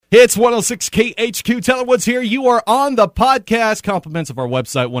It's 106 KHQ. Tyler Woods here. You are on the podcast. Compliments of our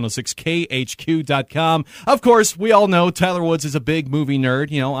website, 106khq.com. Of course, we all know Tyler Woods is a big movie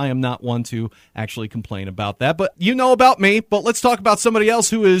nerd. You know, I am not one to actually complain about that, but you know about me. But let's talk about somebody else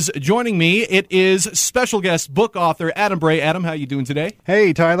who is joining me. It is special guest book author Adam Bray. Adam, how you doing today?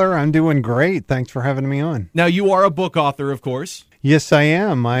 Hey, Tyler. I'm doing great. Thanks for having me on. Now, you are a book author, of course. Yes, I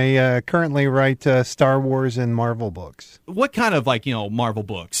am. I currently write Star Wars and Marvel books. What kind of, Marvel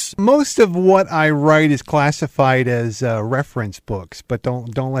books? Most of what I write is classified as reference books, but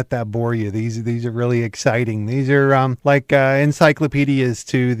don't let that bore you. These are really exciting. These are encyclopedias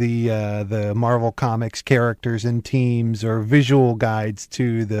to the Marvel Comics characters and teams, or visual guides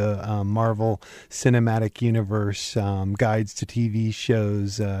to the Marvel Cinematic Universe, guides to TV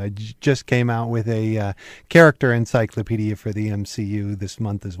shows. Just came out with a character encyclopedia for the MCU this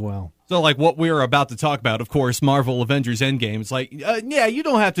month as well. So, what we're about to talk about, of course, Marvel Avengers Endgame. It's you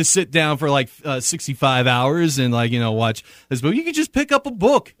don't have to sit down for 65 hours and watch this movie. You can just pick up a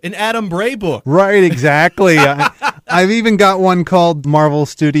book, an Adam Bray book. Right, exactly. I've even got one called Marvel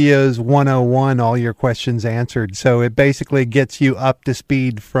Studios 101, All Your Questions Answered. So it basically gets you up to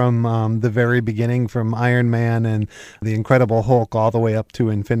speed from the very beginning, from Iron Man and the Incredible Hulk all the way up to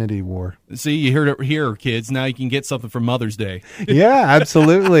Infinity War. See, you heard it here, kids. Now you can get something for Mother's Day. Yeah,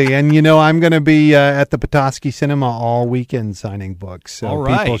 absolutely. And I'm going to be at the Petoskey Cinema all weekend signing books, so all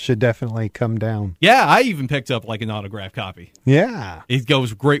right. People should definitely come down. Yeah, I even picked up an autographed copy. Yeah. It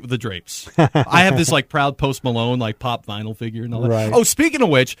goes great with the drapes. I have this proud Post Malone pop vinyl figure and all that. Right. Oh, speaking of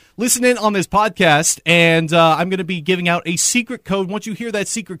which, listen in on this podcast, and I'm going to be giving out a secret code. Once you hear that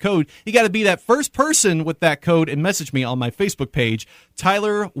secret code, you got to be that first person with that code and message me on my Facebook page,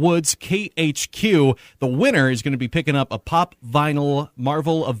 Tyler Woods KHQ. The winner is going to be picking up a pop vinyl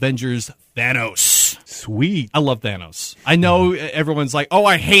Marvel Avengers Thanos. Sweet. I love Thanos. I know everyone's oh,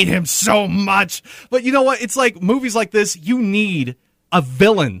 I hate him so much. But you know what? It's movies like this, you need a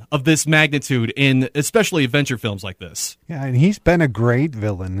villain of this magnitude in especially adventure films like this. Yeah, and he's been a great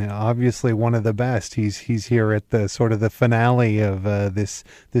villain. Obviously one of the best. He's here at the sort of the finale of this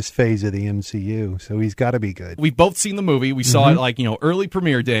phase of the MCU. So he's got to be good. We've both seen the movie. We saw it early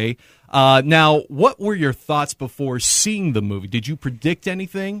premiere day. Now, what were your thoughts before seeing the movie? Did you predict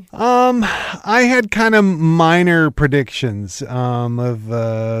anything? I had kind of minor predictions of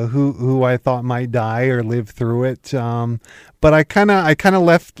who I thought might die or live through it. But I kind of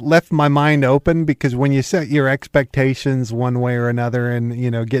left my mind open, because when you set your expectations one way or another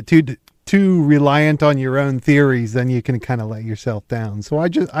and get too reliant on your own theories, then you can kind of let yourself down. So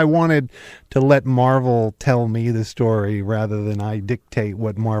I wanted to let Marvel tell me the story rather than I dictate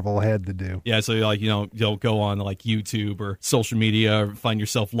what Marvel had to do. Yeah, so you'll go on YouTube or social media, or find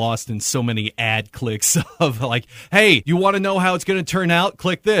yourself lost in so many ad clicks of hey, you want to know how it's going to turn out?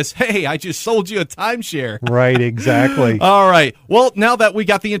 Click this. Hey, I just sold you a timeshare. Right, exactly. All right. Well, now that we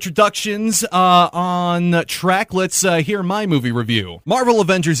got the introductions on track, let's hear my movie review. Marvel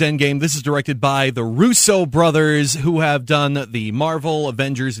Avengers Endgame. This is directed by the Russo brothers, who have done the Marvel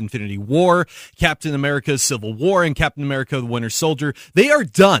Avengers Infinity War, Captain America Civil War, and Captain America the Winter Soldier. They are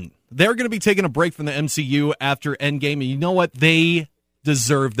done. They're going to be taking a break from the MCU after Endgame, and you know what? They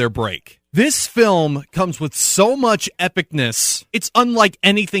deserve their break. This film comes with so much epicness. It's unlike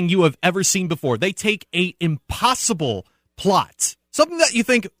anything you have ever seen before. They take an impossible plot, something that you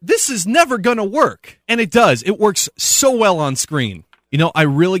think, this is never going to work. And it does. It works so well on screen. I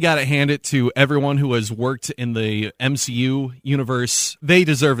really got to hand it to everyone who has worked in the MCU universe. They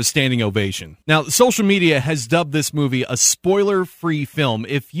deserve a standing ovation. Now, social media has dubbed this movie a spoiler-free film.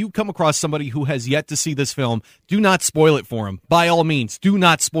 If you come across somebody who has yet to see this film, do not spoil it for them. By all means, do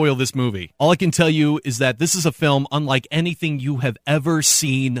not spoil this movie. All I can tell you is that this is a film unlike anything you have ever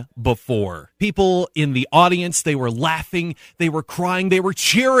seen before. People in the audience, they were laughing, they were crying, they were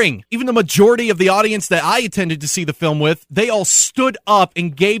cheering. Even the majority of the audience that I attended to see the film with, they all stood up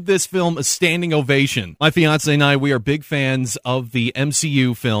and gave this film a standing ovation. My fiance and I, we are big fans of the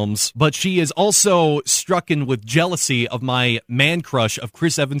MCU films, but she is also strucken with jealousy of my man crush of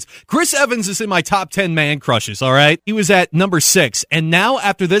Chris Evans. Chris Evans is in my top 10 man crushes, all right? He was at number 6, and now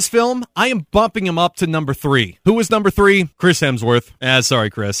after this film, I am bumping him up to number 3. Who was number 3? Chris Hemsworth. Sorry,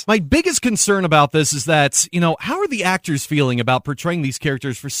 Chris. My biggest concern about this is that, how are the actors feeling about portraying these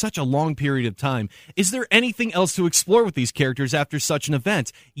characters for such a long period of time? Is there anything else to explore with these characters after such an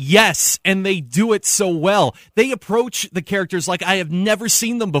event? Yes, and they do it so well. They approach the characters like I have never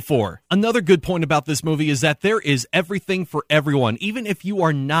seen them before. Another good point about this movie is that there is everything for everyone. Even if you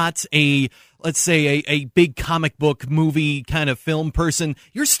are not let's say a big comic book movie kind of film person,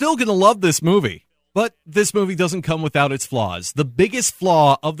 you're still going to love this movie. But this movie doesn't come without its flaws. The biggest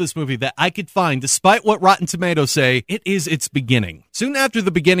flaw of this movie that I could find, despite what Rotten Tomatoes say, it is its beginning. Soon after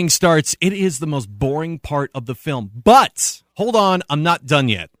the beginning starts, it is the most boring part of the film. But hold on, I'm not done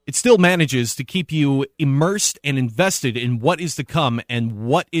yet. It still manages to keep you immersed and invested in what is to come and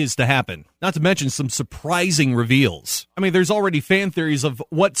what is to happen. Not to mention some surprising reveals. I mean, there's already fan theories of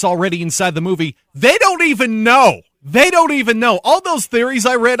what's already inside the movie. They don't even know. All those theories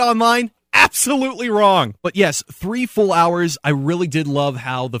I read online, absolutely wrong. But yes, 3 full hours. I really did love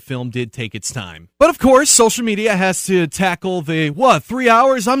how the film did take its time. But of course, social media has to tackle the, 3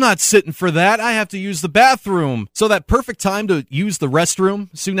 hours? I'm not sitting for that. I have to use the bathroom. So that perfect time to use the restroom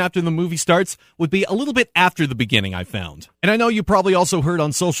soon after the movie starts would be a little bit after the beginning, I found. And I know you probably also heard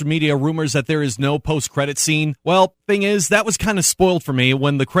on social media rumors that there is no post-credit scene. Well, thing is, that was kind of spoiled for me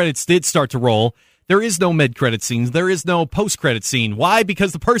when the credits did start to roll. There is no mid-credit scenes. There is no post-credit scene. Why?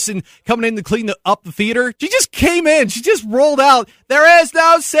 Because the person coming in to clean up the theater, she just came in. She just rolled out. There is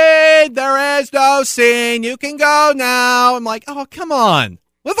no scene. There is no scene. You can go now. I'm like, oh, come on.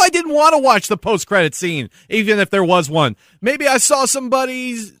 What if I didn't want to watch the post-credit scene, even if there was one? Maybe I saw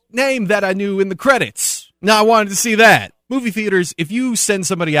somebody's name that I knew in the credits. Now I wanted to see that. Movie theaters, if you send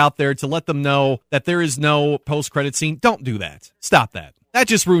somebody out there to let them know that there is no post-credit scene, don't do that. Stop that. That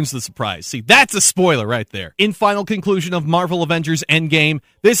just ruins the surprise. See, that's a spoiler right there. In final conclusion of Marvel Avengers Endgame,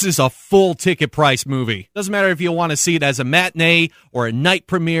 this is a full ticket price movie. Doesn't matter if you want to see it as a matinee or a night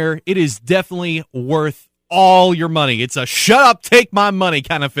premiere, it is definitely worth all your money. It's a shut up, take my money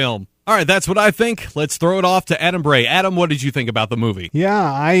kind of film. All right, that's what I think. Let's throw it off to Adam Bray. Adam, what did you think about the movie?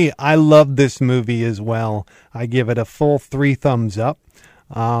 Yeah, I love this movie as well. I give it a full 3 thumbs up.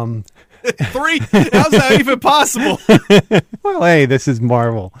 3? How's that even possible? Well, hey, this is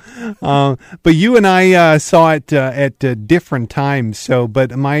Marvel. But you and I saw it at different times.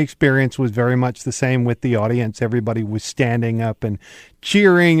 But my experience was very much the same with the audience. Everybody was standing up and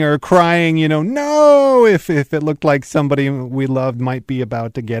cheering or crying, no, if it looked like somebody we loved might be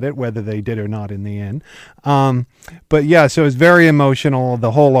about to get it, whether they did or not in the end. But yeah, so it was very emotional.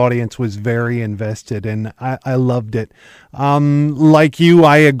 The whole audience was very invested, and I loved it. Like you,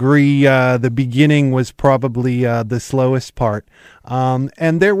 I agree. The beginning was probably the slowest part.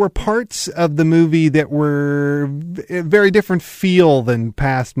 And there were parts of the movie that were a very different feel than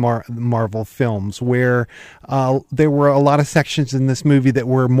past Marvel films, where there were a lot of sections in this movie that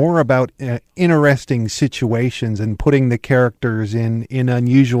were more about interesting situations and putting the characters in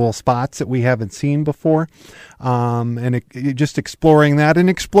unusual spots that we haven't seen before. And just exploring that and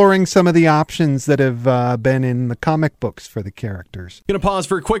exploring some of the options that have been in the comic books for the characters. Gonna pause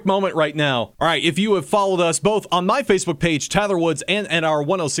for a quick moment right now. All right, if you have followed us both on my Facebook page, Tyler Woods, and at our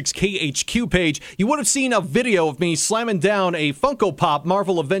 106KHQ page, you would have seen a video of me slamming down a Funko Pop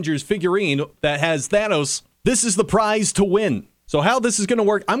Marvel Avengers figurine that has Thanos. This is the prize to win. So how this is going to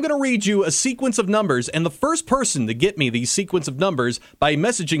work, I'm going to read you a sequence of numbers, and the first person to get me these sequence of numbers by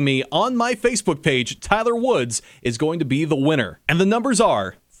messaging me on my Facebook page, Tyler Woods, is going to be the winner. And the numbers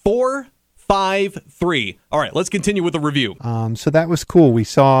are 4, 5, 3. All right, let's continue with the review. So that was cool. We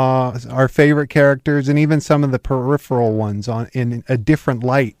saw our favorite characters and even some of the peripheral ones in a different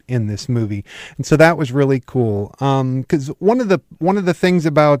light in this movie, and so that was really cool. Because one of the things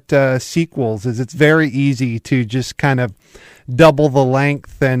about sequels is it's very easy to just kind of double the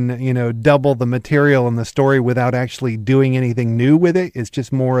length and double the material in the story without actually doing anything new with it. It's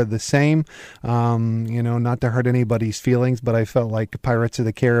just more of the same. Not to hurt anybody's feelings, but I felt like Pirates of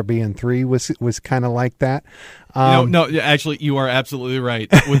the Caribbean 3 was kind of like that. No, actually, you are absolutely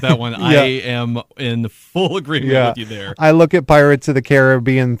right with that one. Yeah. I am in full agreement with you there. I look at Pirates of the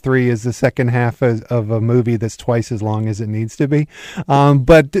Caribbean 3 as the second half of a movie that's twice as long as it needs to be.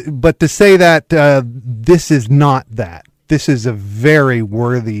 But to say that this is not that. This is a very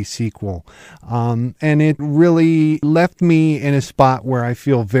worthy sequel. And it really left me in a spot where I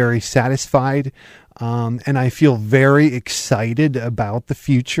feel very satisfied. And I feel very excited about the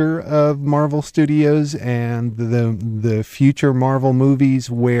future of Marvel Studios and the future Marvel movies,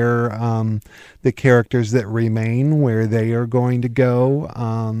 where the characters that remain, where they are going to go,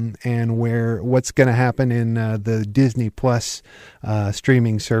 and what's going to happen in the Disney Plus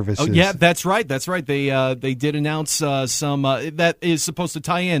streaming services. Oh yeah, that's right. They did announce some that is supposed to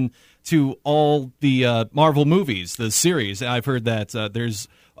tie in to all the Marvel movies, the series. I've heard that there's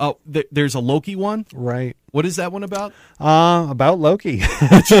a Loki one, right? What is that one about? About Loki.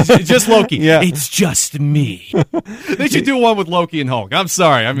 Just Loki. Yeah. It's just me. They should do one with Loki and Hulk. I'm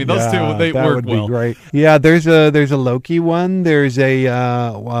sorry. I mean, those two, they that work would well. be great. Yeah, there's a Loki one. There's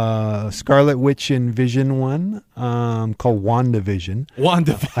a Scarlet Witch and Vision one called WandaVision.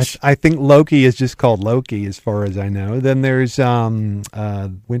 WandaVision. I think Loki is just called Loki, as far as I know. Then there's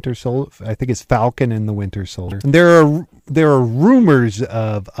Winter Soldier. I think it's Falcon and the Winter Soldier. And there are rumors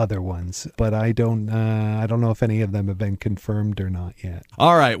of other ones, but I don't know if any of them have been confirmed or not yet.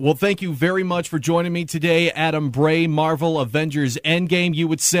 All right. Well, thank you very much for joining me today, Adam Bray. Marvel Avengers Endgame, you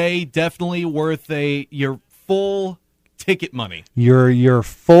would say, definitely worth your full ticket money. Your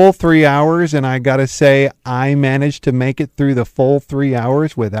full 3 hours, and I gotta say, I managed to make it through the full 3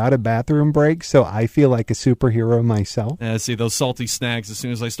 hours without a bathroom break, so I feel like a superhero myself. Yeah, see, those salty snacks, as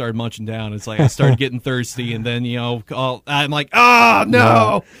soon as I started munching down, it's like I started getting thirsty, and then, I'm like, oh,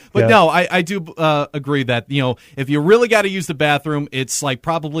 no! But no, I do agree that, if you really got to use the bathroom, it's like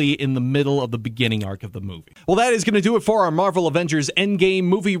probably in the middle of the beginning arc of the movie. Well, that is going to do it for our Marvel Avengers Endgame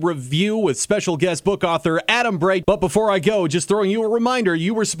movie review with special guest book author Adam Bray. But before I go, just throwing you a reminder,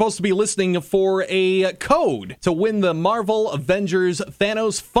 you were supposed to be listening for a code to win the Marvel Avengers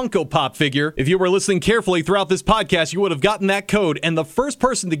Thanos Funko Pop figure. If you were listening carefully throughout this podcast, you would have gotten that code, and the first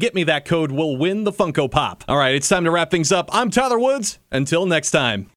person to get me that code will win the Funko Pop. All right, it's time to wrap things up. I'm Tyler Woods. Until next time.